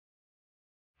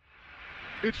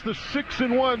It's the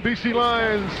 6-1 BC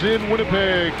Lions in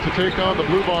Winnipeg to take on the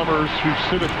Blue Bombers, who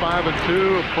sit at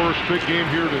 5-2. Of course, big game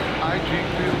here at IG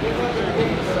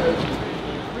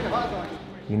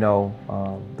Field. You know,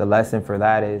 the lesson for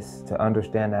that is to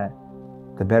understand that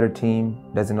the better team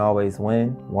doesn't always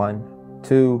win, 1.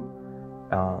 2,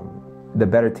 the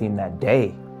better team that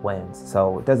day wins.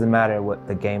 So it doesn't matter what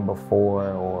the game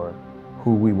before or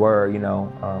who we were, you know,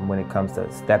 when it comes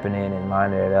to stepping in and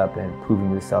lining it up and proving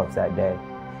yourselves that day.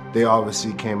 They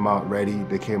obviously came out ready.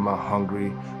 They came out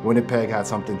hungry. Winnipeg had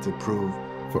something to prove.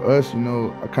 For us, you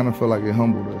know, I kind of feel like it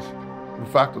humbled us. The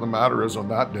fact of the matter is, on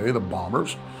that day, the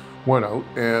Bombers went out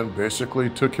and basically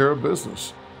took care of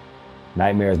business.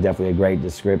 Nightmare is definitely a great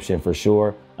description for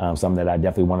sure. Something that I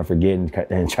definitely want to forget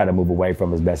and try to move away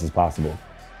from as best as possible.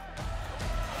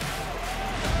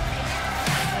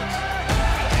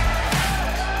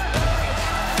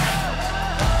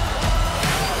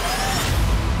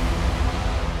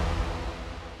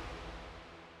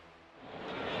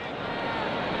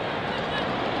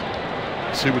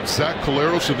 See what Zach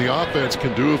Collaros in the offense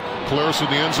can do. Collaros in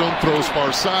the end zone, throws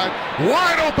far side.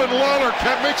 Wide open Lawler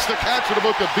makes the catch at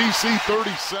about the BC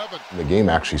 37. The game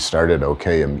actually started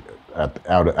okay.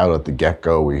 Out at the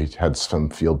get-go, we had some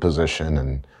field position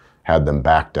and had them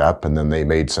backed up, and then they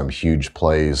made some huge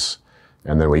plays.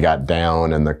 And then we got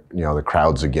down, and the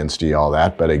crowd's against you, all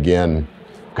that. But again,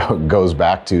 goes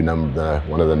back to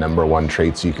one of the number one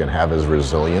traits you can have is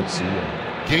resilience.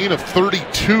 Gain of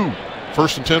 32.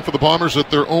 1st and 10 for the Bombers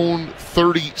at their own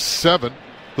 37.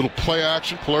 Little play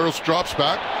action. Collaros drops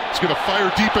back. He's going to fire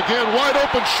deep again. Wide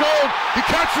open, Schoen. He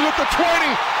catches it at the 20.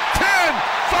 10,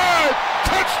 5,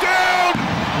 touchdown!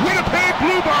 Winnipeg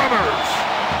Blue Bombers.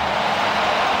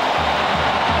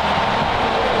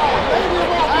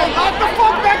 Hey, lock the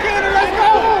fuck back in and let's go!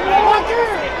 Lock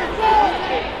in!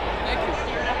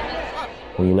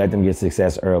 When you let them get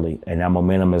success early, and that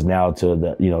momentum is now to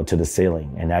the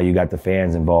ceiling, and now you got the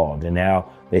fans involved, and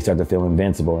now they start to feel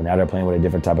invincible, and now they're playing with a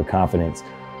different type of confidence.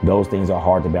 Those things are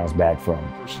hard to bounce back from.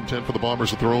 1st and 10 for the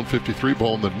Bombers at their own 53,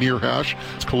 ball in the near hash.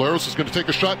 Collaros is going to take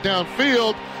a shot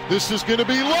downfield. This is going to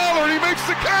be Lawler. He makes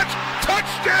the catch.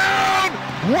 Touchdown!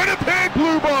 Winnipeg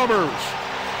Blue Bombers.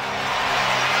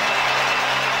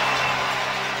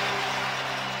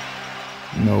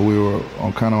 You know, we were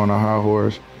kind of on a high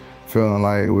horse, feeling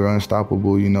like we were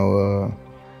unstoppable, you know,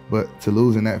 but to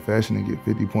lose in that fashion and get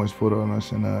 50 points put on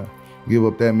us and give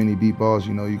up that many deep balls,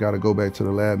 you know, you got to go back to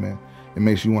the lab, man. It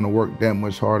makes you want to work that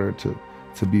much harder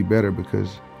to be better,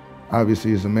 because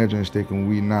obviously it's a measuring stick and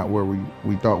we're not where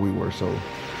we thought we were. So.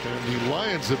 And the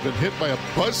Lions have been hit by a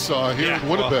buzzsaw here in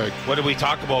Winnipeg. Well, what did we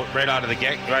talk about right out of the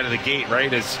gate,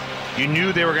 right? Is you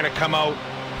knew they were going to come out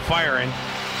firing.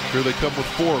 Here they come with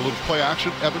 4. A little play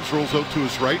action. Evans rolls out to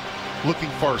his right. Looking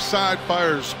far side,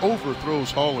 fires,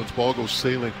 overthrows Holland's ball, goes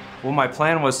sailing. Well, my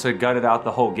plan was to gut it out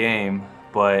the whole game,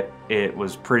 but it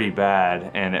was pretty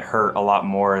bad and it hurt a lot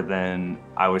more than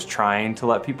I was trying to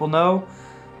let people know.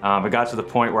 It got to the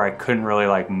point where I couldn't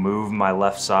really move my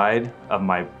left side of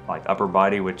my upper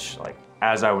body, which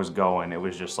as I was going, it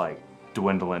was just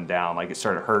dwindling down. It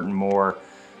started hurting more.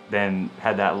 Then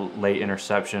had that late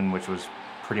interception, which was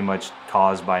pretty much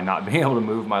caused by not being able to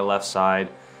move my left side.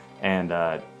 And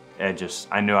I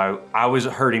knew I was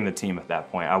hurting the team at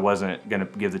that point. I wasn't going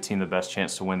to give the team the best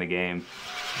chance to win the game.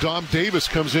 Dom Davis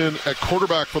comes in at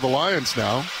quarterback for the Lions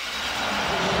now.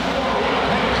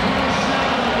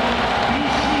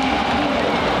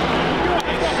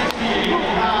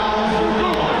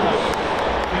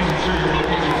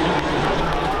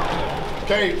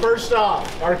 Okay, first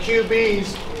off, our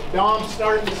QBs, Dom's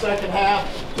starting the second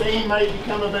half. Dane might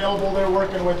become available. They're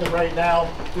working with him right now.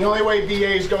 The only way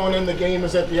VA is going in the game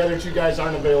is that the other 2 guys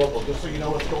aren't available, just so you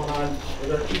know what's going on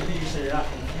with our QBs, so you're not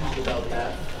confused about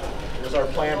that. It was our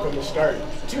plan from the start.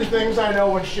 2 things I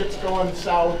know when shit's going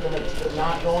south and it's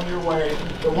not going your way.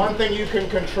 The one thing you can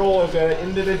control is that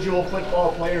individual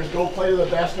football players go play to the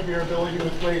best of your ability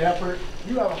with great effort.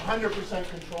 You have 100%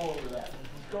 control over that.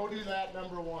 Go do that,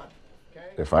 number 1. Okay?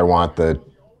 If I want the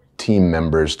team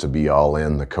members to be all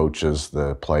in, the coaches,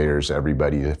 the players,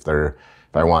 everybody, if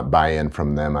I want buy-in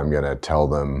from them, I'm going to tell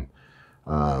them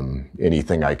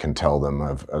anything I can tell them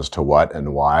as to what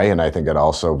and why. And I think I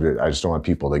just don't want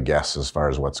people to guess as far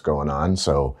as what's going on.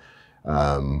 So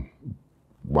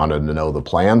wanted to know the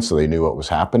plan so they knew what was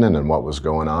happening and what was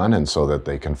going on, and so that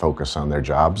they can focus on their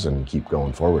jobs and keep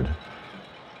going forward.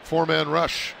 4-man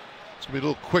rush. It's going to be a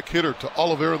little quick hitter to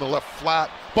Oliveira in the left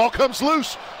flat. Ball comes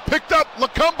loose. Picked up.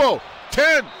 Lacumbo.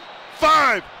 10,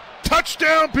 5.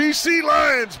 Touchdown BC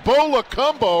Lions. Bo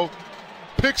Lacumbo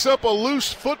picks up a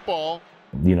loose football.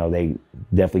 You know, they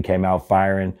definitely came out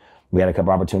firing. We had a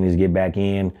couple opportunities to get back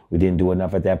in. We didn't do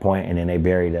enough at that point, and then they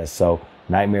buried us. So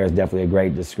nightmare is definitely a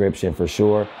great description for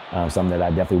sure. Something that I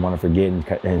definitely want to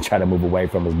forget and try to move away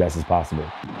from as best as possible.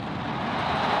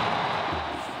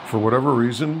 For whatever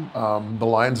reason, the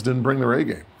Lions didn't bring their A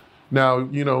game. Now,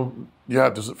 you know, yeah,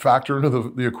 does it factor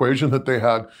into the equation that they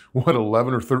had,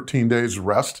 11 or 13 days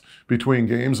rest between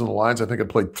games, and the Lions, I think, had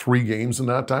played 3 games in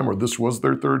that time, or this was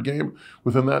their 3rd game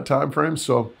within that time frame.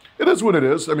 So it is what it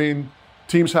is. I mean,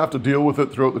 teams have to deal with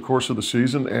it throughout the course of the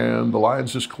season, and the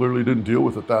Lions just clearly didn't deal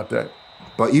with it that day.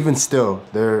 But even still,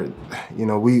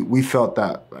 we felt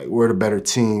that we're the better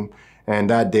team. And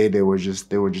that day, they were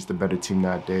just a better team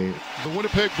that day. The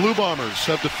Winnipeg Blue Bombers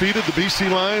have defeated the BC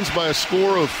Lions by a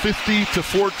score of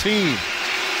 50-14.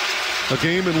 A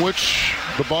game in which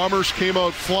the Bombers came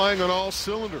out flying on all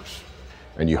cylinders.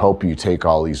 And you hope you take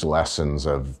all these lessons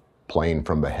of playing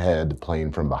from the head,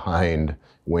 playing from behind,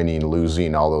 winning,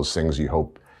 losing, all those things. You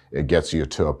hope it gets you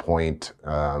to a point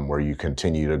where you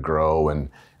continue to grow, and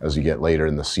as you get later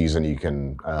in the season, you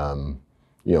can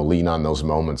lean on those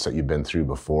moments that you've been through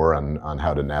before on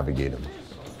how to navigate them.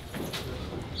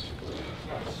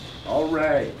 All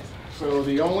right. So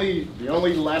the only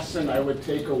lesson I would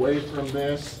take away from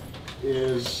this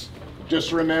is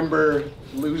just remember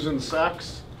losing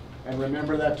sucks, and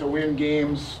remember that to win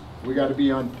games, we got to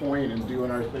be on point and doing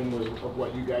our thing of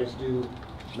what you guys do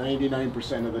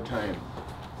 99% of the time.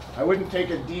 I wouldn't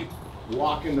take a deep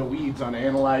walk in the weeds on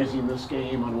analyzing this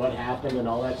game, on what happened and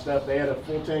all that stuff. They had a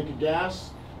full tank of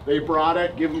gas. They brought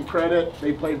it, give them credit.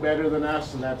 They played better than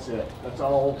us, and that's it. That's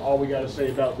all we got to say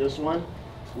about this one.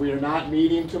 We are not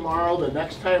meeting tomorrow. The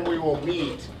next time we will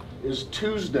meet is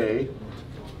Tuesday.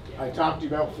 I talked to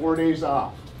you about 4 days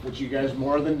off, which you guys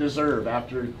more than deserve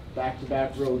after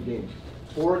back-to-back road games.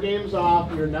 4 games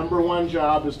off, your number one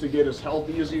job is to get as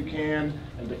healthy as you can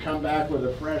and to come back with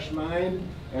a fresh mind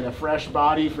and a fresh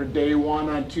body for day 1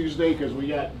 on Tuesday, because we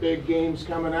got big games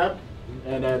coming up.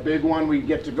 And a big one, we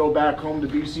get to go back home to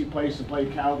BC Place and play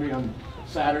Calgary on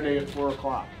Saturday at 4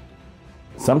 o'clock.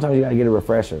 Sometimes you got to get a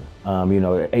refresher.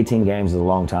 18 games is a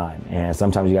long time, and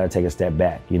sometimes you got to take a step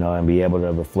back, and be able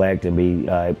to reflect and be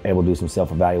able to do some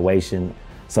self-evaluation.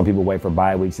 Some people wait for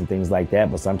bye weeks and things like that,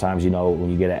 but sometimes,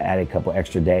 when you get an added couple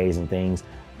extra days and things,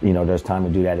 there's time to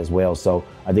do that as well. So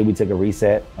I think we took a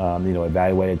reset,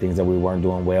 evaluated things that we weren't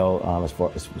doing well,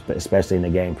 especially in the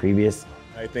game previous.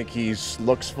 I think he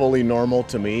looks fully normal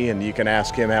to me, and you can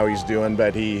ask him how he's doing,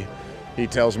 but he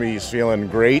tells me he's feeling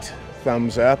great,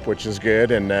 thumbs up, which is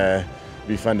good, and it'd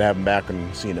be fun to have him back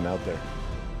and seeing him out there.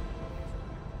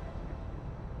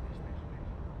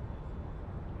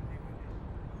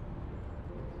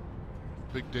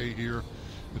 Big day here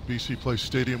at BC Place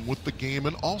Stadium with the game,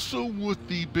 and also with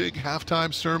the big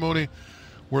halftime ceremony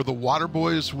where the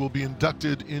Waterboys will be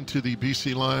inducted into the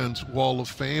BC Lions Wall of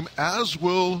Fame, as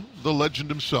will the legend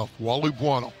himself, Wally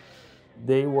Buono.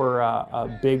 They were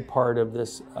a big part of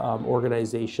this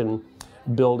organization,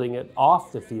 building it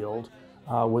off the field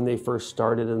when they first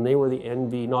started, and they were the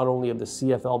envy not only of the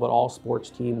CFL but all sports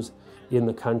teams in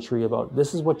the country about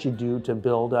this is what you do to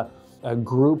build a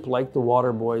group like the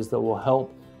Waterboys that will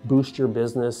help boost your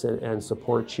business and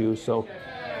support you. So,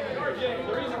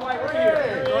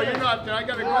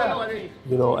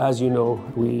 as you know,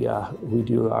 we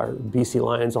do our BC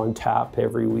Lions on Tap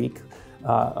every week,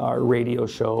 our radio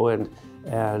show, and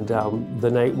the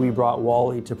night we brought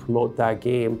Wally to promote that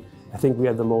game, I think we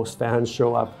had the most fans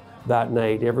show up that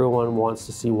night. Everyone wants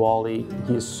to see Wally.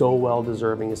 He is so well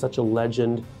deserving. He's such a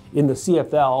legend in the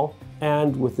CFL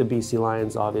and with the BC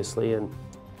Lions, obviously. And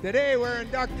today we're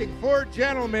inducting 4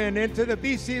 gentlemen into the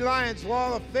BC Lions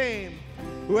Wall of Fame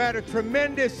who had a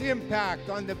tremendous impact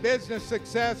on the business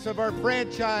success of our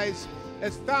franchise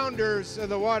as founders of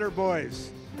the Waterboys.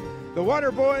 The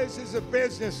Waterboys is a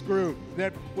business group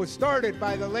that was started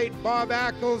by the late Bob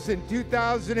Ackles in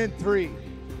 2003.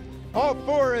 All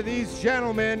 4 of these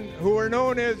gentlemen, who are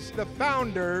known as the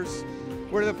founders,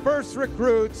 were the first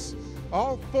recruits.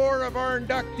 All 4 of our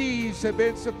inductees have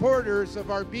been supporters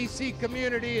of our BC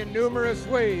community in numerous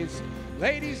ways.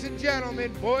 Ladies and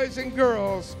gentlemen, boys and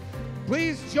girls,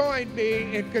 please join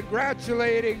me in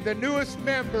congratulating the newest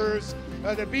members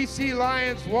of the BC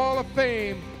Lions Wall of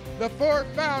Fame, the 4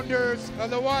 founders of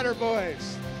the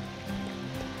Waterboys.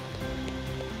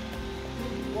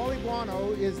 Wally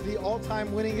Buono is the all-time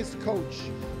winningest coach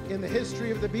in the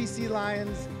history of the BC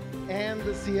Lions and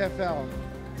the CFL.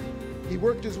 He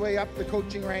worked his way up the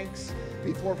coaching ranks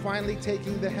before finally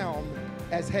taking the helm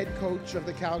as head coach of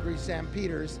the Calgary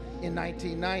Stampeders in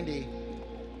 1990,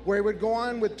 where he would go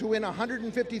on to win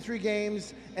 153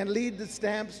 games and lead the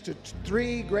Stamps to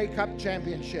 3 Grey Cup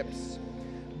championships.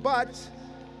 But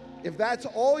If that's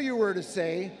all you were to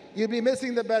say, you'd be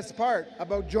missing the best part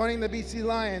about joining the BC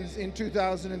Lions in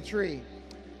 2003,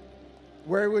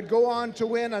 where he would go on to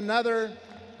win another,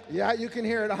 yeah, you can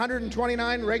hear it,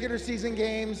 129 regular season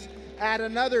games, add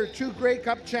another 2 Grey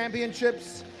Cup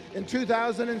championships in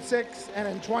 2006 and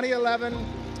in 2011,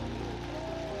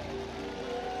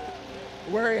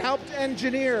 where he helped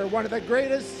engineer one of the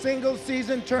greatest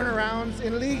single-season turnarounds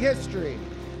in league history.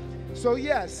 So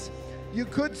yes, you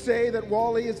could say that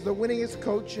Wally is the winningest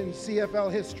coach in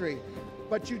CFL history,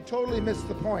 but you totally missed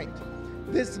the point.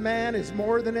 This man is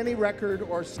more than any record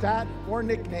or stat or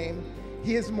nickname.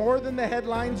 He is more than the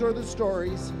headlines or the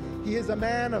stories. He is a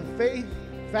man of faith,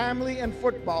 family, and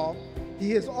football.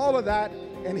 He is all of that,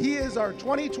 and he is our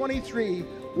 2023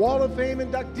 Wall of Fame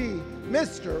inductee,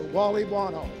 Mr. Wally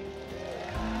Buono.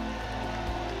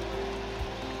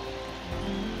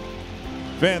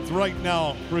 Fans right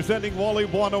now presenting Wally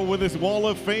Buono with his Wall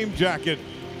of Fame jacket.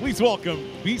 Please welcome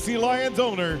BC Lions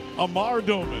owner Amar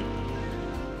Doman.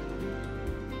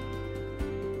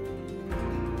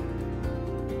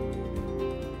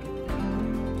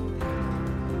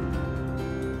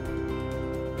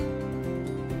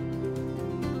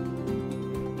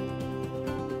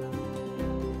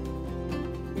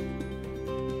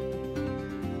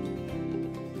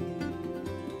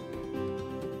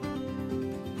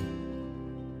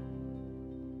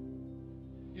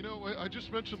 I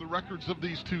just mentioned the records of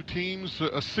these two teams,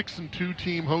 a 6-2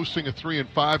 team hosting a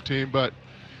 3-5 team, but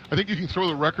I think you can throw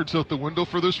the records out the window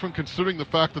for this one, considering the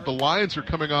fact that the Lions are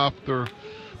coming off their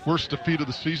worst defeat of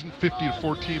the season,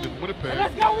 50-14 in Winnipeg.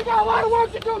 Let's go, we got a lot of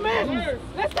work to do, man.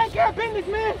 Let's take care of business,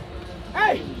 man.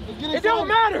 Hey, it don't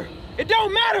matter. It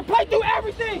don't matter. Play through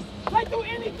everything. Play through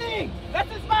anything.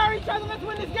 Let's inspire each other. Let's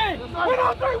win this game. Win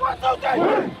on 3, 1, 2, 3.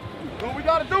 What we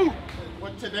gotta do.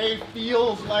 What today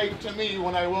feels like to me,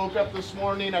 when I woke up this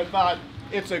morning, I thought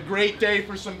it's a great day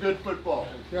for some good football.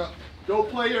 Yeah. Go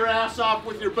play your ass off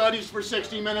with your buddies for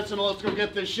 60 minutes and let's go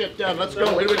get this shit done. Let's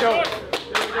go. Here we go.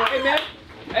 Hey, man.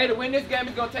 Hey, to win this game,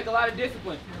 it's going to take a lot of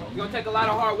discipline. It's going to take a lot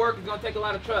of hard work. It's going to take a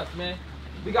lot of trust, man.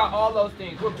 We got all those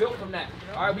things. We're built from that.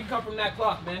 All right, we come from that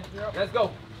cloth, man. Let's go.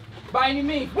 By any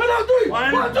means. 1, 2, 3.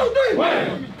 1, 2, 3.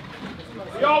 Win.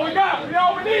 We all we got. We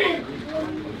all we need.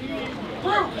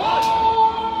 Great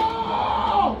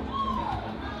wall!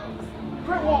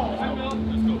 Great wall! Let's go.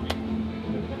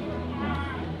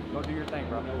 Go do your thing,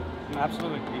 bro.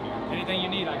 Absolutely. Anything you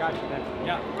need, I got you, man.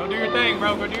 Yeah, go do your thing,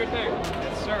 bro. Go do your thing.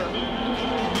 Yes, sir.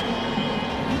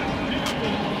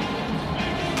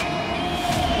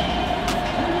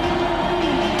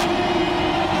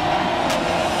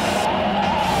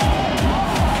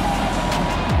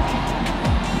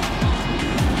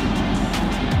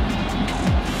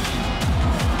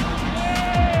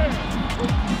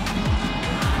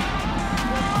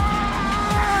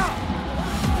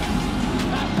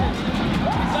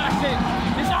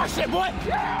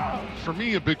 For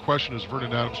me, a big question is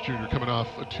Vernon Adams Jr. coming off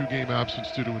a 2-game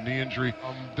absence due to a knee injury.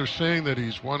 They're saying that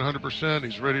he's 100%,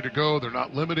 he's ready to go. They're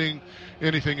not limiting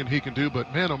anything that he can do.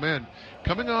 But man, oh man,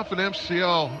 coming off an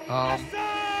MCL, and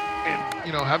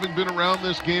you know, having been around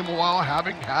this game a while,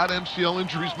 having had MCL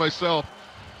injuries myself,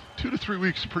 2 to 3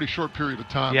 weeks is a pretty short period of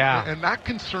time. Yeah. And that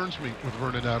concerns me with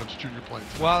Vernon Adams Jr. playing.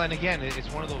 Well, and again,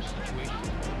 it's one of those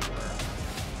situations.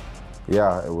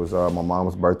 Yeah, it was my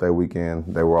mom's birthday weekend.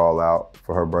 They were all out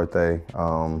for her birthday.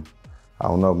 I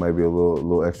don't know, maybe a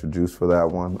little extra juice for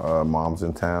that one. Mom's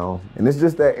in town. And it's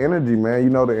just that energy, man. You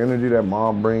know, the energy that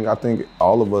mom brings. I think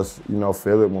all of us, you know,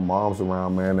 feel it when mom's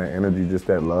around, man. That energy, just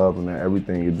that love and that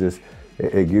everything.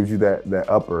 It gives you that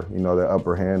upper, you know, that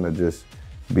upper hand to just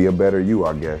be a better you,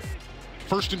 I guess.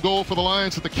 First and goal for the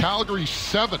Lions at the Calgary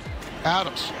 7.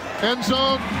 Adams, end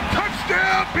zone,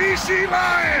 touchdown, BC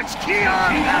Lions,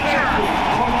 Keon.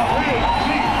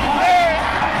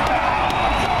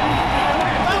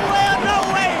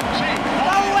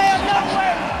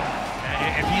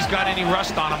 If he's got any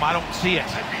rust on him, I don't see it.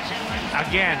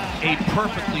 Again, a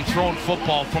perfectly thrown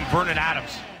football from Vernon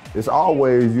Adams. It's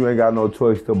always you ain't got no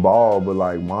choice to ball, but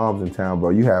like mom's in town, bro,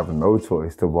 you have no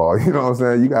choice to ball. You know what I'm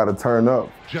saying? You got to turn up.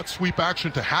 Jet sweep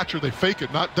action to Hatcher. They fake it,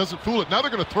 doesn't fool it. Now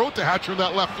they're going to throw it to Hatcher in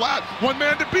that left flat. One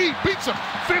man to beat, beats him.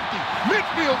 50,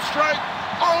 midfield strike,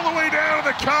 all the way down to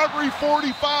the Calgary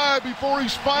 45 before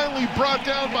he's finally brought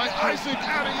down by Isaac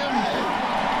Adeyemi.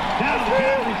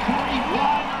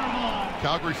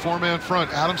 Calgary 4-man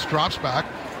front. Adams drops back.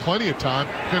 Plenty of time.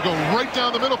 Gonna go right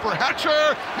down the middle for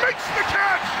Hatcher. Makes the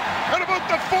catch at about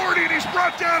the 40, and he's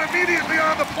brought down immediately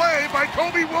on the play by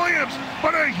Kobe Williams.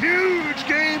 But a huge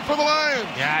game for the Lions.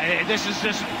 Yeah, this is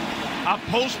just a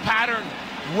post pattern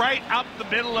right up the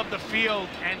middle of the field,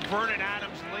 and Vernon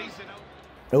Adams lays it out.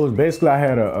 It was basically I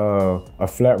had a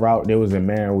flat route. There was a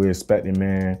man, we expected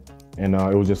man, and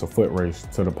it was just a foot race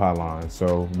to the pylon.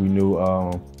 So we knew,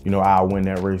 I'll win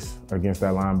that race against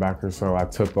that linebacker. So I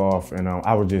took off, and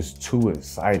I was just too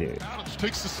excited. Adams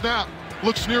takes the snap,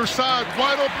 looks near side,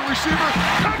 wide open receiver,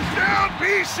 touchdown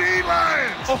BC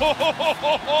Lions!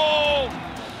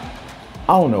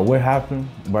 I don't know what happened,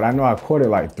 but I know I caught it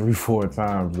like 3-4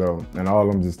 times though, and all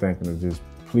I'm just thinking is just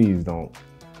please don't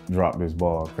drop this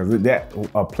ball, because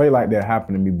a play like that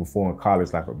happened to me before in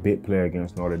college, like a big play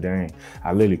against Notre Dame.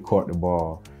 I literally caught the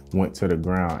ball, went to the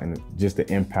ground, and just the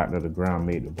impact of the ground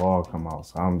made the ball come out.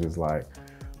 So I'm just like,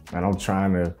 man, I'm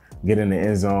trying to get in the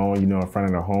end zone, in front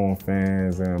of the home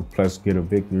fans, and plus get a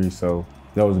victory. So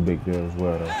that was a big deal as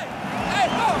well, though.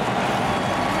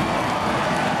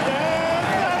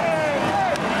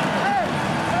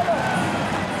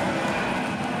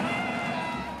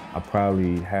 I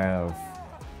probably have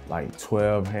like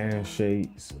 12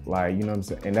 handshakes, like, you know what I'm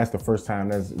saying? And that's the first time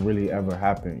that's really ever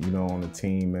happened, on the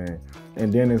team, man.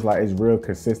 And then it's like, it's real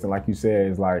consistent. Like you said,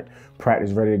 it's like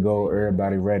practice ready to go,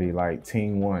 everybody ready, like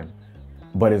team one.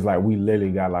 But it's like we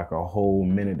literally got like a whole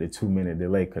minute to 2 minute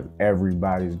delay because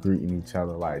everybody's greeting each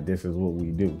other like this is what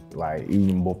we do. Like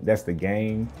that's the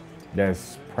game,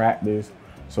 that's practice.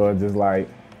 So it's just like,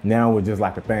 now it's just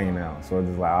like a thing now. So it's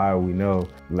just like, all right, we know,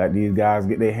 let these guys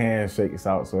get their handshakes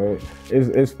out. So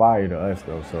it's fire to us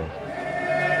though, so.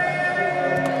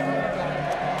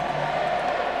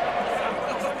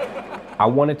 I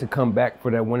wanted to come back for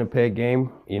that Winnipeg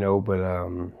game, but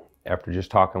after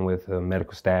just talking with the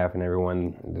medical staff and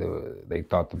everyone, they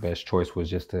thought the best choice was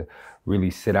just to really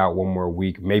sit out one more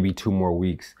week, maybe 2 more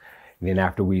weeks. And then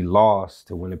after we lost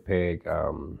to Winnipeg,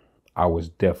 I was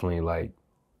definitely like,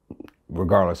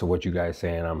 regardless of what you guys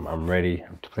saying, I'm ready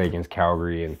to play against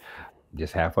Calgary and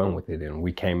just have fun with it. And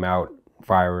we came out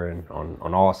firing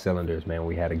on all cylinders, man.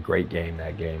 We had a great game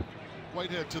that game.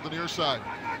 Whitehead to the near side.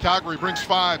 Calgary brings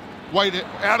 5. Whitehead,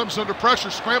 Adams under pressure,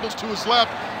 scrambles to his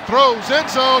left, throws, end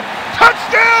zone,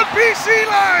 touchdown BC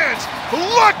Lions!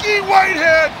 Lucky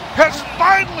Whitehead has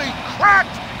finally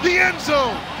cracked the end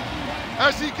zone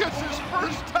as he gets his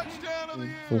first touchdown of the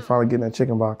year. We're finally getting that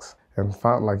chicken box. And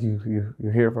finally, like you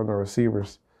hear from the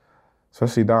receivers,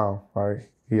 especially Dom, right?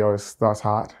 He always starts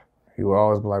hot. He will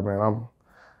always be like, man,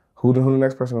 who the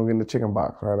next person gonna get in the chicken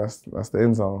box, right? That's the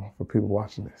end zone for people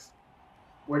watching this.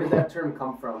 Where did that term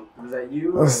come from? Was that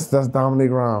you? That's Dominique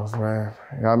Rhymes, man.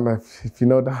 If you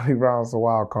know Dominique Rhymes, it's a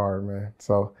wild card, man.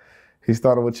 So he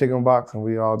started with chicken box, and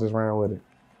we all just ran with it.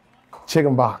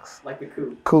 Chicken box. Like the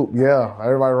coop. Coop, yeah.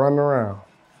 Everybody running around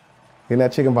in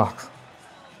that chicken box.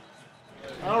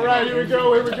 All right, here we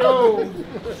go.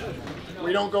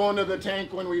 We don't go into the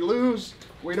tank when we lose.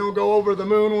 We don't go over the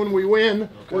moon when we win.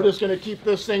 Okay. We're just going to keep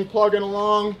this thing plugging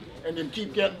along and then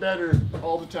keep getting better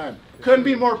all the time. Couldn't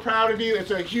be more proud of you. It's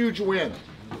a huge win.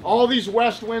 All these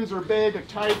West wins are big,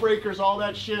 tiebreakers, all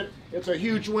that shit. It's a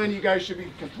huge win. You guys should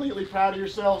be completely proud of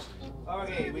yourselves.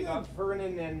 Okay, we got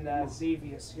Vernon and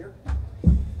Xavius here.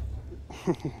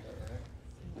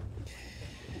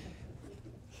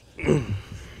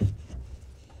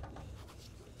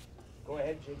 Go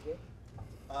ahead, JJ.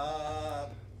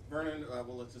 Vernon,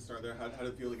 well, let's just start there. How did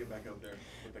it feel to get back out there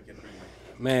with that kid?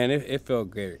 Man, it felt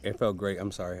great. It felt great.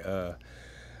 I'm sorry.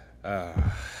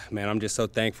 Man, I'm just so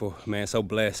thankful, man, so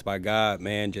blessed by God,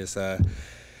 man, just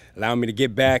allowing me to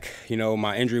get back.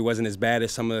 My injury wasn't as bad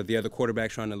as some of the other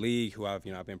quarterbacks around the league who I've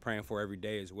been praying for every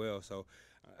day as well. So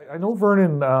I know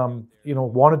Vernon,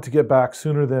 wanted to get back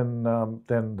sooner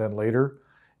than later.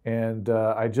 And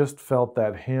I just felt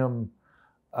that him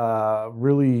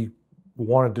really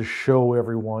wanted to show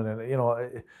everyone,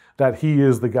 and that he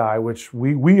is the guy, which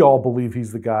we all believe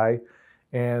he's the guy.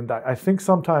 And I think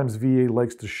sometimes VA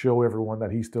likes to show everyone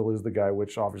that he still is the guy,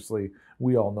 which obviously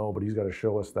we all know, but he's got to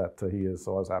show us that he is.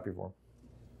 So I was happy for him.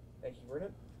 Thank you,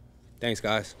 Vernon. Thanks,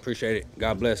 guys. Appreciate it.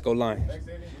 God bless. Go Lions. Thanks,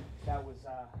 Andy. That was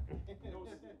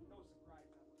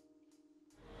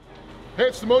Hey,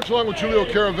 it's the Moach along with Julio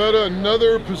Caravetta,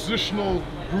 another positional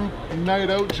group night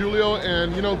out, Julio,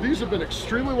 and these have been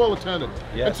extremely well attended.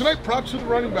 Yes. And tonight, props to the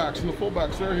running backs and the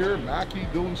fullbacks. They're here, Mackey,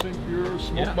 Dylan St. Pierre,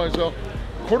 Smoke Mizzell.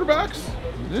 Quarterbacks,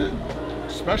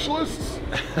 specialists,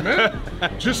 man.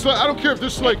 Just I don't care if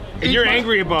this is like. You're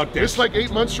angry about this. It's like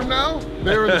 8 months from now,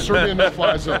 they're in the Serbian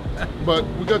no-fly zone. But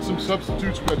we got some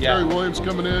substitutes. We got Terry Williams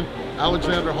coming in,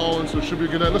 Alexander Holland, so it should be a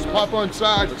good night. Let's pop on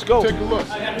side. Let's go. Take a look.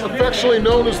 Affectionately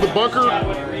known as the Bunker,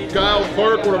 Kyle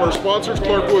Clark, one of our sponsors,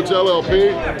 Clark Woods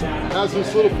LLP, has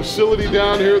this little facility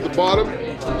down here at the bottom.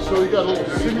 So you got a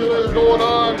little simulator going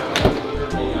on.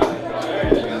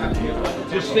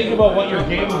 Just think about what your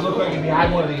game would look like if you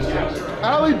had one of these things.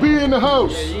 Allie B in the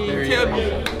house. Tell me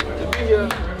to be here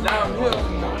down here.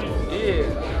 Yeah.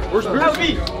 Where's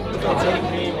Pierce? That's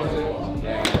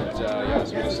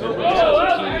a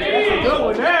good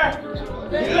one there.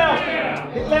 Hit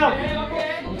left. Hit left.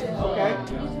 Okay.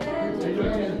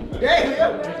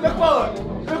 Yeah, look forward.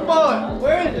 Look forward.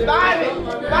 Where is it? Find it.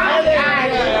 Find it.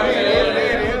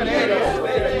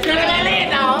 Get that in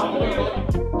now.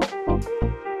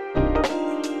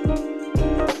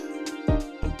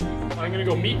 I'm gonna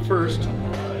go meat first.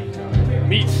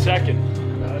 Meat second.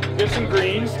 Get some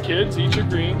greens, kids. Eat your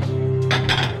greens.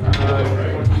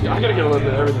 I gotta get a little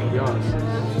bit of everything, to be honest.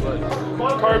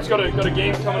 But carbs got a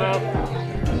game coming up.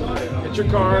 Get your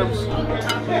carbs.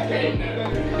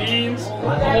 Beans.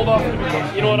 I'll hold off.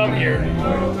 You know what? I'm here.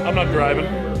 I'm not driving.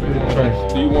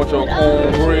 Do you want your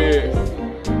cornbread?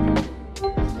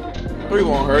 Who you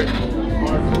want, Hurt?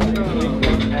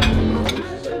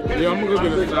 Yeah, I'm gonna go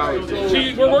get a salad.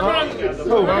 See, we're working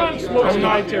on smoked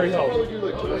dietary health.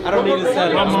 I don't need a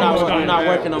salad. I'm not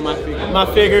working on my figure. My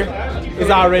figure is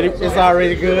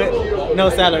already good. No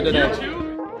salad today.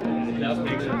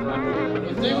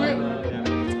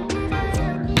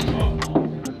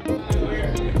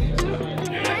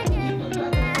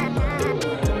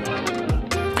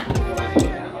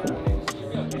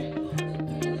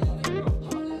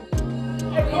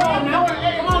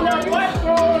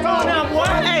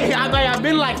 I've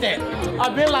been like that.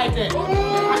 I've been like that.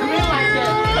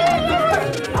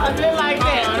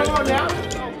 Come on now.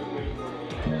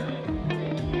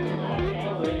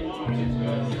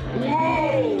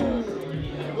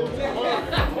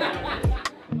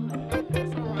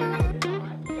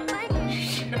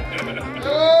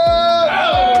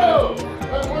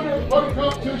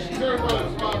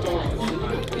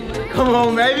 Come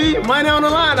on, baby. Money on the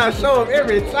line. I show up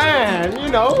every time, you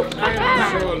know.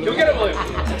 Go get it, boy.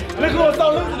 Look who's so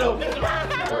losing though.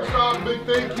 First off, big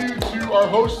thank you to our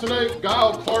host tonight,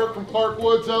 Guile Clark from Clark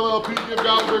Woods LLP. Give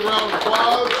Guile a big round of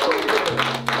applause.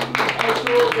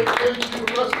 Also, a big thank you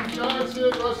to Rusty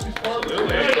Johnson, Rusty's partner.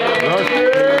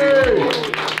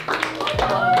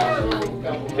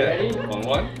 Okay, on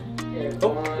one.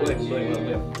 Oh,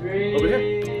 over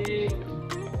here.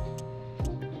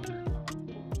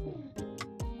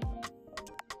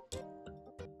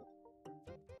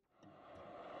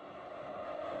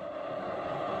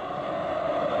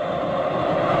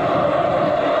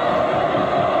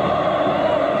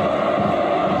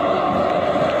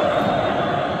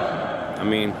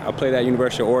 I played at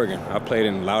University of Oregon. I played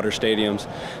in louder stadiums,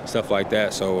 stuff like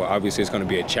that. So obviously it's going to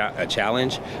be a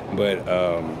challenge. But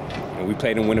we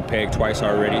played in Winnipeg twice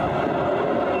already.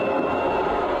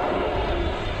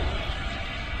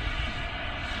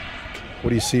 What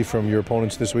do you see from your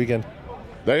opponents this weekend?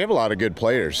 They have a lot of good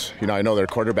players. You know, I know their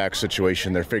quarterback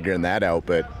situation, they're figuring that out,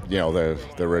 but, you know,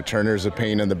 the returners a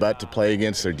pain in the butt to play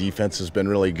against. Their defense has been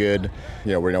really good.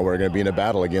 You know, we know we're going to be in a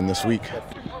battle again this week.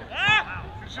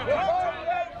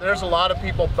 There's a lot of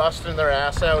people busting their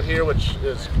ass out here, which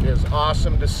is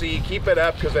awesome to see. Keep it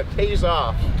up because it pays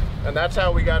off. And that's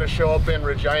how we got to show up in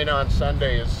Regina on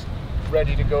Sunday, is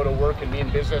ready to go to work and be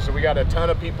in business. And we got a ton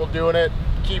of people doing it.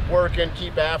 Keep working,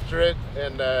 keep after it,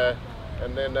 and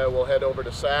then we'll head over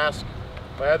to Sask.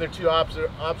 My other two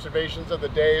observations of the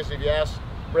day is if you ask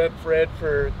Red Fred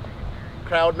for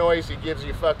crowd noise, he gives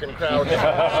you fucking crowd noise.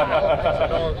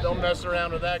 So don't mess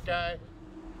around with that guy.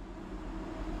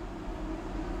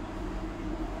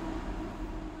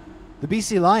 The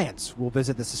BC Lions will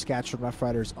visit the Saskatchewan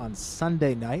Roughriders on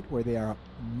Sunday night, where they are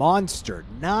monster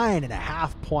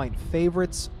 9.5-point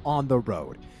favorites on the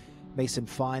road. Mason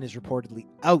Fine is reportedly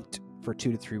out for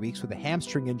 2 to 3 weeks with a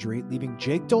hamstring injury, leaving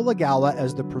Jake Dolegala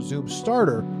as the presumed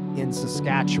starter in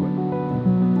Saskatchewan.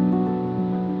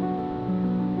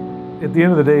 At the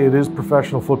end of the day, it is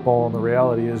professional football, and the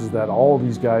reality is that all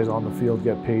these guys on the field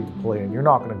get paid to play, and you're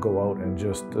not going to go out and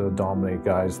just dominate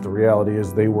guys. The reality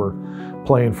is they were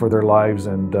playing for their lives,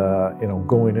 and you know,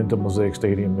 going into Mosaic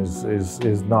Stadium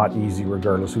is not easy,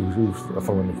 regardless who's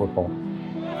throwing the football.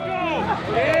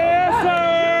 Yes,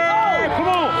 sir! Come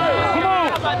on!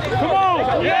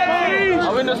 Yeah,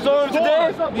 I'm in the storm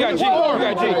today. We got G.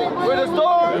 We're the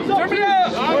storm. Turn me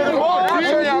up. We're the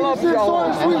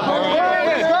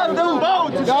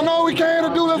Y'all know we came to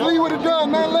do. Let's leave with it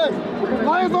done, man. Let's.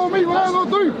 Lions on me. Lions on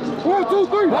 3. 1, 2,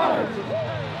 3.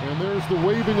 And there's the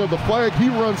waving of the flag. He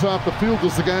runs off the field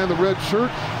as the guy in the red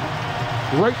shirt.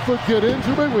 Right foot get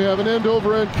into it. We have an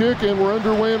end-over-end kick, and we're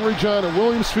underway in Regina.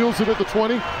 Williams fields it at the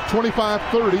 20,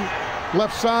 25-30.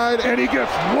 Left side, and he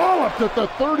gets walloped at the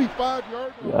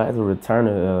 35-yard line. As a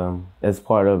returner, as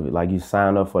part of it, like you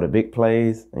sign up for the big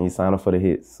plays and you sign up for the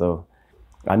hits. So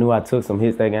I knew I took some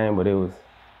hits that game, but it's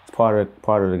part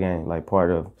of the game, like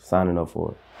part of signing up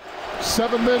for it.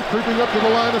 7 men creeping up to the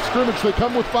line of scrimmage. They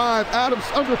come with 5. Adams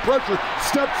under pressure,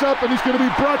 steps up, and he's going to be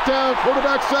brought down.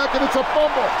 Quarterback sack, and it's a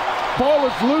fumble. Ball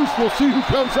is loose. We'll see who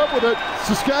comes up with it.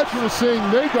 Saskatchewan is saying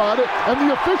they got it, and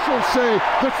the officials say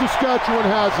that Saskatchewan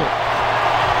has it.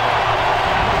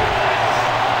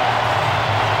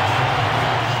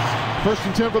 First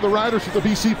and 10 for the Riders at the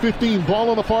BC 15.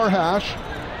 Ball on the far hash.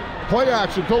 Play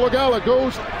action. Dolegala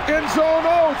goes end zone.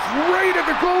 Oh, it's right at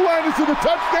the goal line. Is it a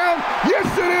touchdown? Yes,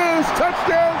 it is.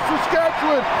 Touchdown,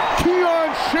 Saskatchewan.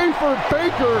 Keon, Schaefer,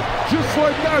 Baker. Just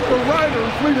like that, the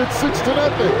Riders lead it 6-0.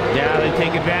 Yeah, they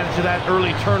take advantage of that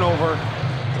early turnover.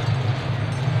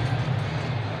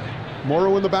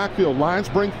 Morrow in the backfield. Lions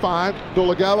bring 5.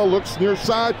 Dolegala looks near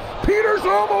side. Peters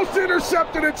almost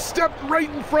intercepted it. Stepped right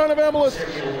in front of Emelis.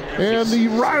 And the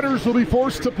Riders will be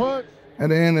forced to punt. At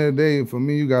the end of the day, for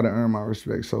me, you got to earn my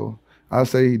respect. So I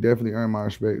say he definitely earned my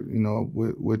respect, you know,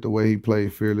 with the way he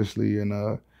played fearlessly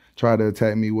and tried to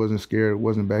attack me, wasn't scared,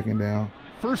 wasn't backing down.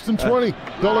 First and 20.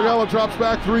 Dolegala drops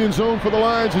back 3 in zone for the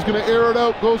Lions. He's going to air it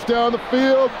out, goes down the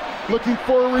field, looking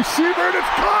for a receiver, and it's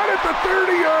caught at the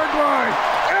 30-yard line.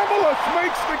 Emelis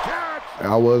makes the catch.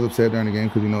 I was upset during the game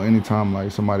because, you know, anytime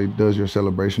like somebody does your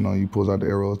celebration on you, pulls out the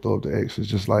arrow, throw up the X, it's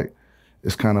just like,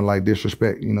 it's kind of like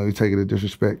disrespect. You know, you take it as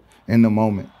disrespect in the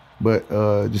moment. But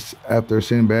just after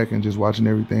sitting back and just watching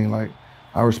everything, like,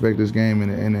 I respect this game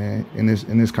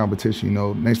in this competition. You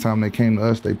know, next time they came to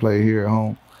us, they played here at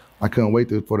home. I couldn't wait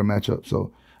for the matchup.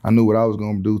 So I knew what I was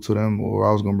going to do to them or what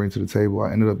I was going to bring to the table.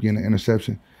 I ended up getting an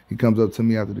interception. He comes up to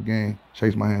me after the game,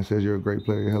 shakes my hand, says, "You're a great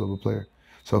player, you're a hell of a player."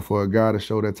 So for a guy to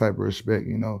show that type of respect,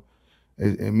 you know,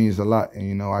 it means a lot. And,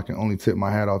 you know, I can only tip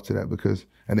my hat off to that because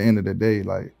at the end of the day,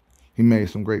 like, he made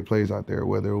some great plays out there,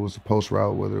 whether it was a post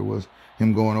route, whether it was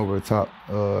him going over the top,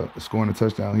 scoring a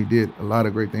touchdown. He did a lot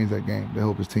of great things that game to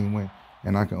help his team win,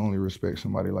 and I can only respect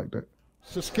somebody like that.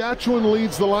 Saskatchewan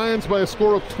leads the Lions by a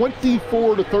score of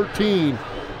 24-13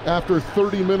 after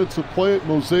 30 minutes of play at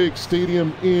Mosaic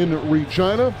Stadium in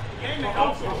Regina.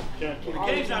 The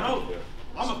game's not over.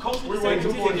 I'm a coach with the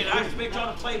same team, and I expect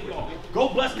y'all to play ball. Go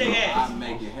bust their ass.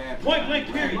 Point blank,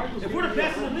 period. If we're the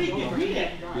best in the league, then be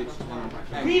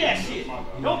that. Be that shit.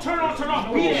 Don't turn on, turn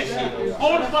off. Be that shit.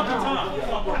 All the fucking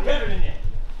time. We're better than that.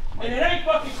 And it ain't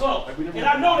fucking close. And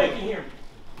I know they can hear me.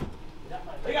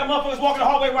 They got motherfuckers walking the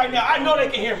hallway right now. I know they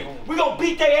can hear me. We gonna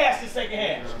beat their ass this second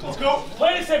half. Let's go.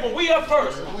 Play this simple. We up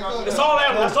first. That's all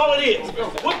that. That's all it is.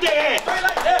 Whoop their ass. Play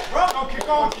like that, bro. Don't kick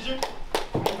on, did you?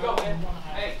 Go, man.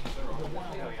 Hey.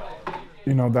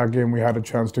 You know, that game we had a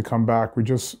chance to come back. We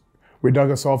dug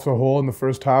ourselves a hole in the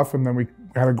first half, and then we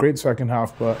had a great second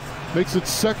half, but. Makes it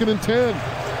 2nd and 10.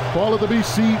 Ball at the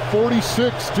BC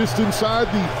 46, just inside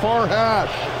the far hash.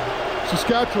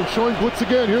 Saskatchewan showing blitz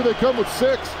again. Here they come with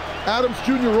 6. Adams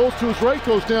Jr. rolls to his right,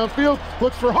 goes downfield,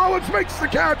 looks for Hollins, makes the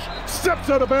catch, steps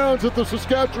out of bounds at the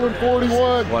Saskatchewan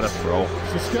 41. What a throw.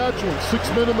 Saskatchewan, 6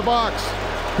 men in the box.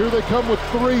 Here they come with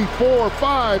 3, 4,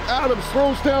 5. Adams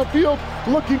throws downfield,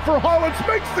 looking for Hollins,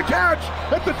 makes the catch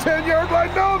at the 10-yard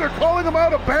line. No, they're calling him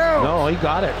out of bounds. No, he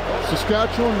got it.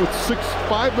 Saskatchewan with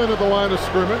 5 men at the line of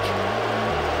scrimmage.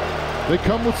 They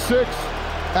come with 6.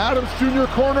 Adams Jr.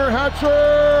 corner,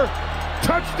 Hatcher.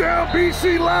 Touchdown,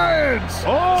 BC Lions.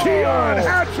 Oh. Keon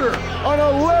Hatcher on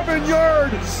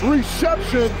 11-yard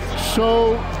reception.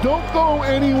 So don't go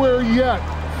anywhere yet.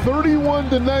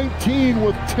 31-19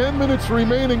 with 10 minutes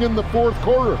remaining in the fourth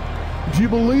quarter. Do you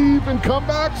believe in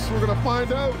comebacks? We're going to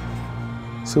find out.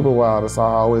 Super wild. I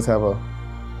always have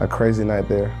a crazy night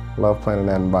there. Love playing in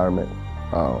that environment.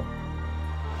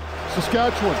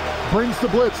 Saskatchewan brings the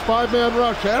blitz, 5-man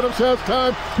rush. Adams has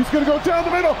time. He's going to go down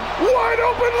the middle. Wide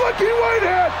open, Lucky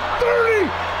Whitehead. 30,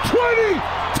 20,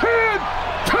 10.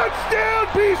 Touchdown,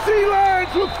 BC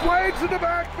Lions with flags in the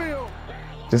backfield.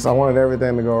 I wanted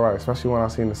everything to go right, especially when I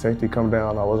seen the safety come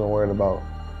down. I wasn't worried about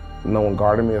no one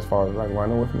guarding me as far as like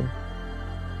running with me.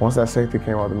 Once that safety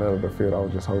came out the middle of the field, I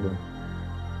was just hoping.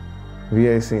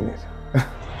 VA seen it.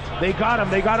 They got him.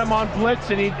 They got him on blitz,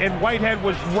 and Whitehead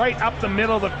was right up the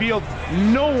middle of the field.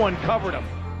 No one covered him.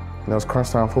 You know, it's crunch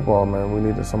time football, man. We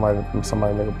needed somebody to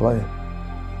make a play.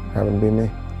 Happened to be me.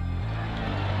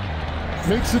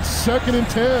 Makes it 2nd and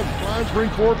 10. Lions bring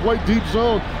 4, play deep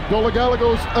zone. Dolegala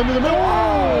goes under the middle.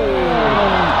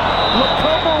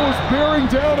 Lacombo was bearing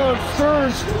down on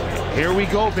Stearns. Here we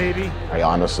go, baby. I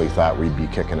honestly thought we'd be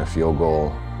kicking a field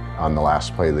goal on the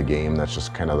last play of the game. That's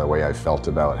just kind of the way I felt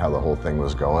about how the whole thing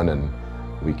was going, and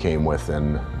we came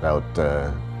within about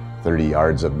 30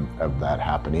 yards of that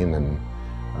happening, and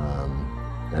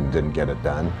and didn't get it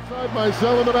done.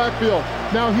 Mizzell in the backfield.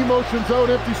 Now he motions out,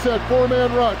 empty set,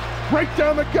 4-man rush. Break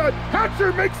down the gut.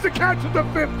 Hatcher makes the catch at the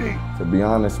 50. To be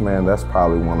honest, man, that's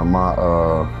probably one of my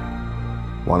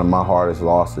hardest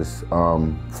losses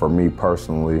for me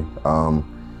personally.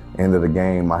 End of the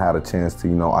game, I had a chance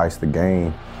to, ice the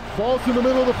game. Ball's in the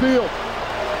middle of the field.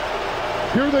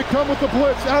 Here they come with the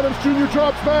blitz. Adams Jr.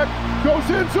 drops back, goes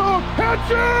end zone.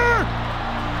 Hatcher!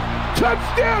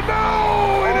 Touchdown!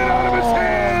 No! In and out of his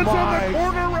hands on the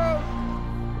corner route.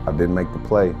 I didn't make the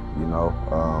play, and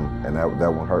that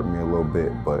one hurt me a little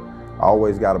bit. But I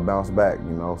always got to bounce back,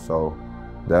 So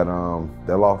that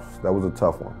loss, that was a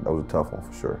tough one. That was a tough one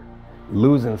for sure.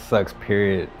 Losing sucks,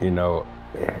 period.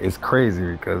 It's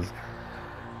crazy because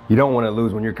you don't want to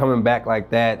lose when you're coming back like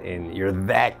that and you're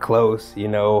that close,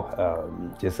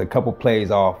 just a couple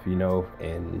plays off,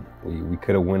 and we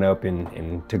could have went up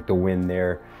and took the win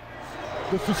there.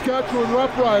 The Saskatchewan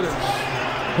Roughriders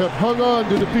have hung on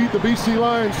to defeat the BC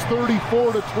Lions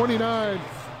 34-29.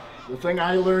 The thing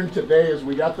I learned today is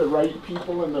we got the right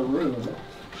people in the room.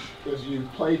 Is you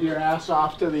played your ass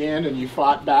off to the end and you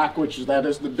fought back, that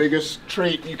is the biggest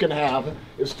trait you can have,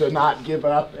 is to not give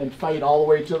up and fight all the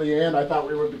way to the end. I thought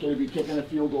we were going to be kicking a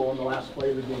field goal in the last play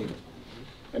of the game,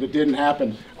 and it didn't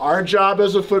happen. Our job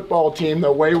as a football team,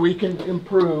 the way we can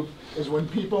improve, is when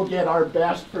people get our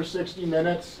best for 60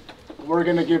 minutes, we're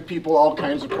going to give people all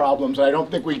kinds of problems. I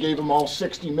don't think we gave them all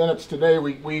 60 minutes today.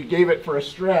 We gave it for a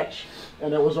stretch,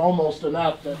 and it was almost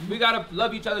enough. We gotta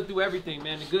love each other through everything,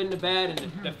 man. The good and the bad,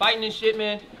 and the fighting and shit,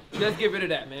 man. Let's get rid of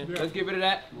that, man. Let's get rid of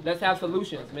that. Let's have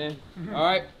solutions, man. All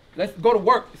right? Let's go to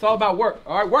work. It's all about work.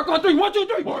 All right? Work on 3. 1, 2,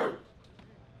 3. Work.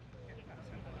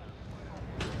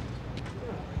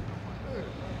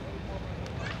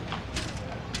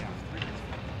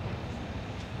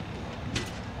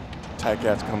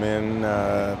 Ticats come in,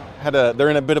 they're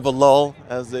in a bit of a lull,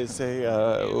 as they say.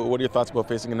 What are your thoughts about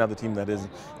facing another team that is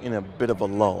in a bit of a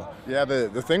lull? Yeah,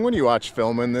 the thing when you watch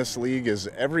film in this league is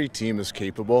every team is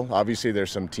capable. Obviously,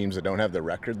 there's some teams that don't have the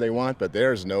record they want, but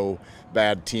there's no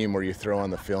bad team where you throw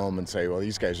on the film and say, well,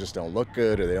 these guys just don't look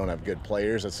good or they don't have good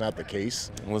players. That's not the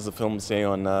case. What does the film say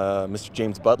on Mr.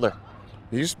 James Butler?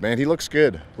 He looks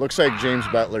good. Looks like James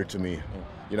Butler to me.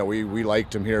 We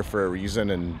liked him here for a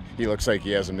reason, and he looks like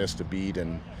he hasn't missed a beat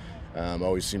and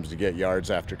always seems to get yards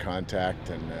after contact.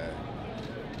 And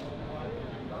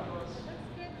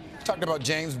talking about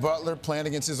James Butler playing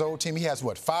against his old team, he has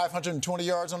 520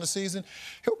 yards on the season.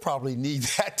 He'll probably need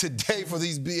that today for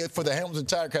the Hamilton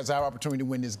Tiger Cats to have opportunity to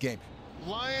win this game.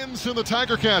 Lions and the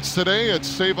Tiger Cats today at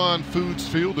Save-On Foods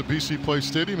Field at BC Place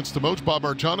Stadium. It's the Moach, Bob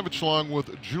Marjanovic, along with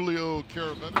Julio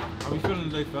Caravena. How we feeling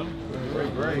today, fella?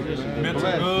 Great. Mental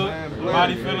good,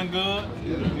 body feeling good.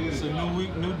 It's a new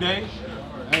week, new day.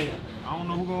 Hey, I don't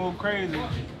know who's gonna go crazy.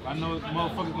 I know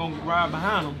motherfuckers gonna ride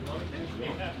behind them.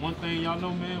 One thing y'all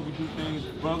know, man, we do things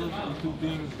brothers, we do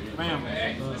things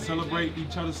family. Celebrate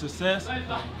each other's success.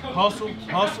 Hustle,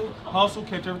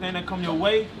 catch everything that come your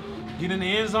way. Get in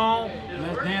the end zone, and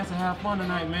let's dance and have fun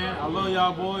tonight, man. I love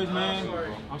y'all boys, man.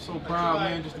 I'm so proud,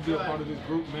 man, just to be a part of this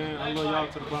group, man. I love y'all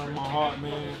to the bottom of my heart,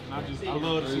 man. And I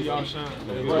love to see y'all shine.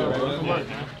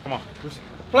 Come on.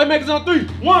 Playmakers on 3.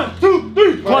 1, 2,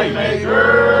 3.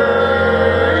 Playmakers.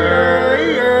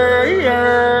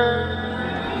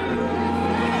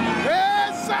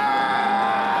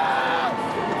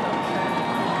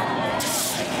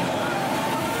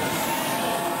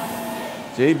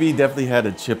 JB definitely had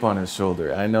a chip on his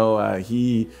shoulder. I know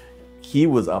he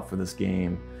was up for this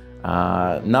game,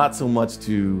 not so much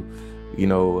to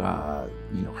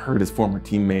hurt his former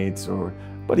teammates,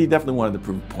 but he definitely wanted to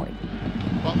prove a point.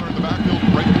 Butler in the backfield,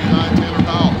 right behind Taylor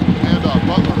Powell. Handoff,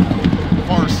 Butler,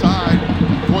 far side,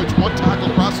 avoids one tackle,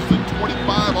 crosses the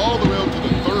 25 all the way out to the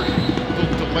 30.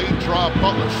 Little delayed drop.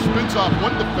 Butler spins off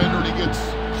one defender and he gets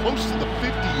close to the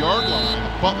 50-yard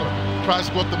line. Butler tries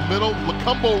to go up the middle.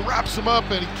 Lacumbo wraps him up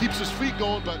and he keeps his feet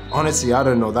going. But honestly, I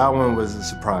don't know. That one was a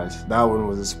surprise. That one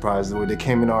was a surprise. When they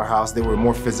came in our house, they were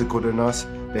more physical than us.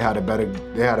 They had a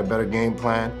better game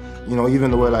plan.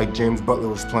 Even the way like James Butler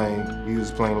was playing, he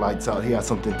was playing lights out. He had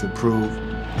something to prove.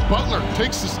 Butler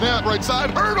takes the snap, right side,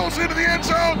 hurdles into the end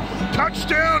zone.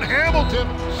 Touchdown, Hamilton.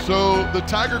 So the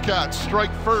Tiger Cats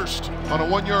strike first on a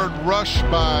 1-yard rush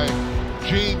by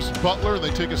James Butler.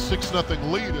 They take a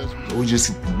 6-0 lead. We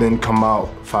just didn't come out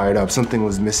fired up. Something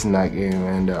was missing that game,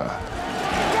 and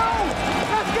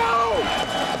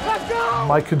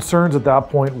my concerns at that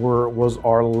point was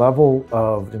our level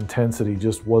of intensity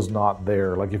just was not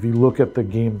there. Like if you look at the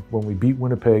game when we beat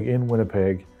Winnipeg in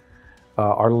Winnipeg,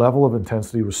 our level of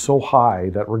intensity was so high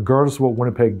that regardless of what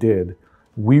Winnipeg did,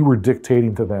 we were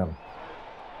dictating to them.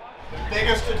 The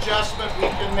biggest adjustment we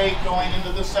can make going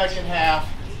into the second half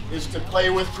is to play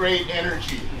with great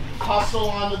energy. Hustle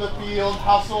onto the field,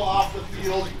 hustle off the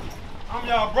field. I'm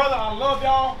y'all brother, I love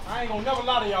y'all. I ain't gonna never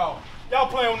lie to y'all. Y'all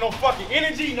playing with no fucking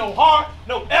energy, no heart,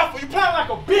 no effort. You playing like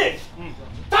a bitch.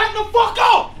 Tighten the fuck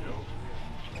up!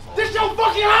 This your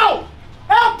fucking house!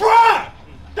 Have pride!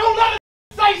 Don't let it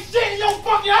say shit in your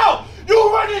fucking house!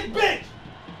 You run this bitch!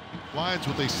 Lions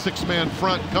with a 6-man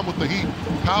front come with the heat.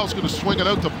 Powell's going to swing it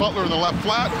out to Butler in the left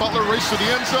flat. Butler races to the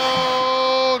end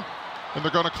zone. And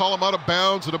they're going to call him out of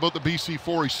bounds at about the BC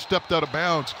 4. He stepped out of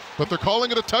bounds. But they're calling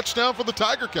it a touchdown for the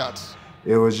Tiger Cats.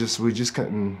 It was just, we just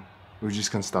couldn't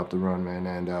stop the run, man.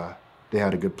 And they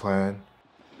had a good plan.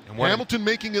 And Hamilton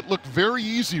making it look very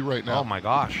easy right now. Oh my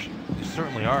gosh, they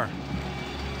certainly are.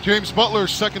 James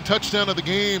Butler's second touchdown of the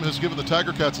game has given the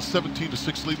Tiger Cats a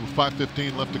 17-6 lead with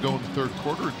 5:15 left to go in the third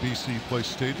quarter at BC Place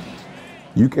Stadium.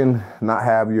 You can not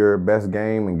have your best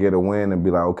game and get a win and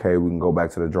be like, okay, we can go back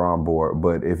to the drawing board.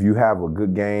 But if you have a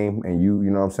good game and you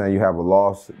know what I'm saying, you have a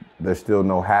loss, there's still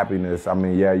no happiness. I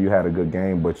mean, yeah, you had a good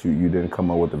game, but you didn't come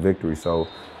up with the victory. So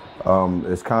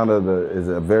it's kind of is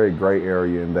a very gray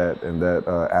area in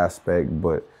that aspect.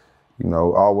 But you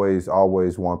know, always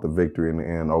want the victory in the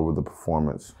end over the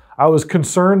performance. I was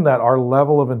concerned that our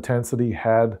level of intensity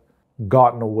had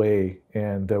gotten away,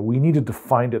 and we needed to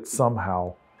find it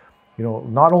somehow. You know,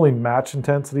 not only match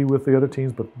intensity with the other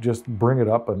teams, but just bring it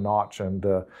up a notch. And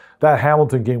that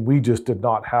Hamilton game, we just did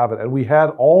not have it. And we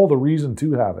had all the reason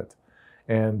to have it.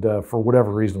 And for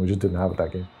whatever reason, we just didn't have it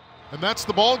that game. And that's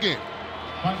the ball game.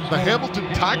 The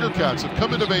Hamilton Tiger Cats have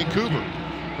come into Vancouver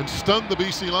and stunned the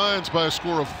BC Lions by a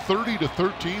score of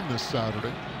 30-13 this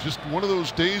Saturday. Just one of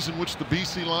those days in which the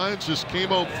BC Lions just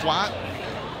came out flat,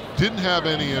 didn't have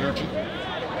any energy,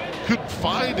 couldn't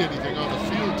find anything on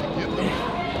the field to give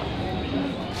them.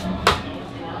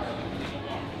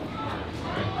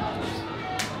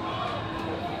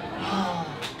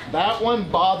 That one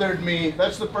bothered me.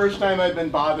 That's the first time I've been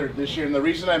bothered this year, and the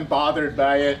reason I'm bothered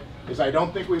by it is I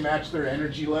don't think we matched their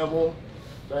energy level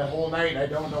that whole night. I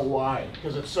don't know why,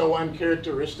 because it's so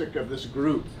uncharacteristic of this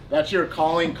group. That's your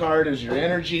calling card, is your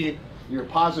energy, your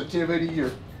positivity,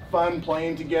 your fun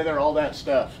playing together, all that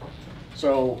stuff.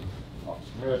 So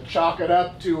I'm going to chalk it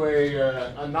up to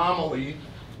a anomaly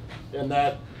in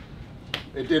that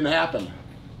it didn't happen.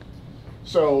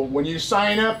 So when you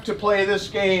sign up to play this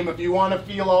game, if you want to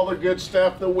feel all the good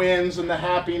stuff, the wins and the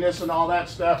happiness and all that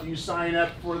stuff, you sign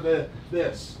up for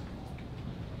this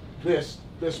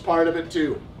part of it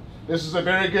too. This is a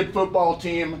very good football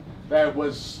team that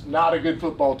was not a good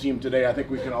football team today. I think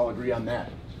we can all agree on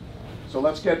that. So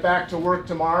let's get back to work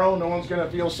tomorrow. No one's going to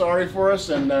feel sorry for us,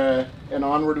 and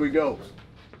onward we go.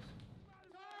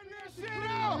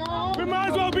 We might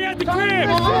as well be at the crib.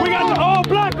 We got the all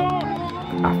black on.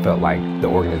 I felt like the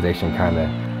organization kind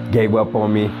of gave up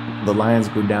on me. The Lions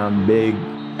go down big.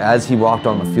 As he walked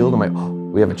on the field, I'm like, oh,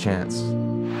 we have a chance.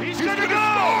 He's going to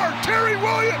score! Terry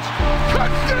Williams!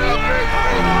 Touchdown!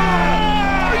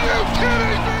 Are you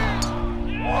kidding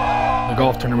me? The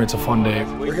golf tournament's a fun day.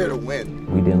 We're here to win.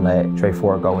 We didn't let Trey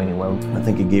Ford go anywhere. I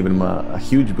think it gave him a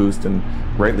huge boost, and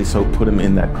rightly so, put him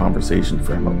in that conversation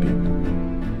for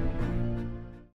MLB.